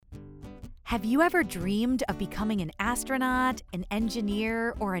Have you ever dreamed of becoming an astronaut, an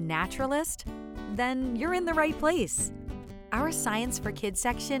engineer, or a naturalist? Then you're in the right place. Our Science for Kids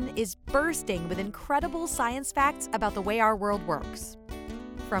section is bursting with incredible science facts about the way our world works.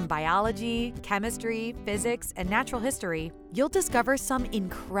 From biology, chemistry, physics, and natural history, you'll discover some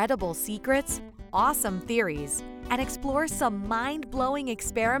incredible secrets, awesome theories, and explore some mind-blowing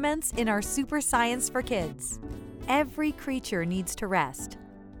experiments in our Super Science for Kids. Every creature needs to rest.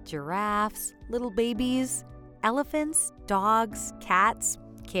 Giraffes, little babies, elephants, dogs, cats,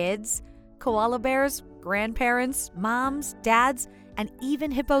 kids, koala bears, grandparents, moms, dads, and even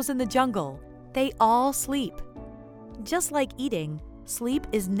hippos in the jungle. They all sleep. Just like eating, sleep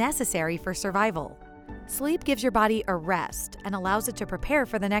is necessary for survival. Sleep gives your body a rest and allows it to prepare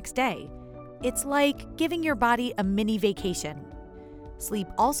for the next day. It's like giving your body a mini vacation. Sleep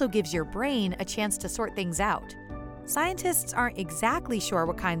also gives your brain a chance to sort things out. Scientists aren't exactly sure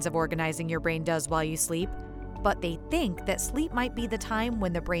what kinds of organizing your brain does while you sleep, but they think that sleep might be the time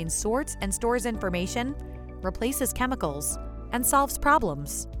when the brain sorts and stores information, replaces chemicals, and solves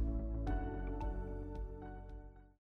problems.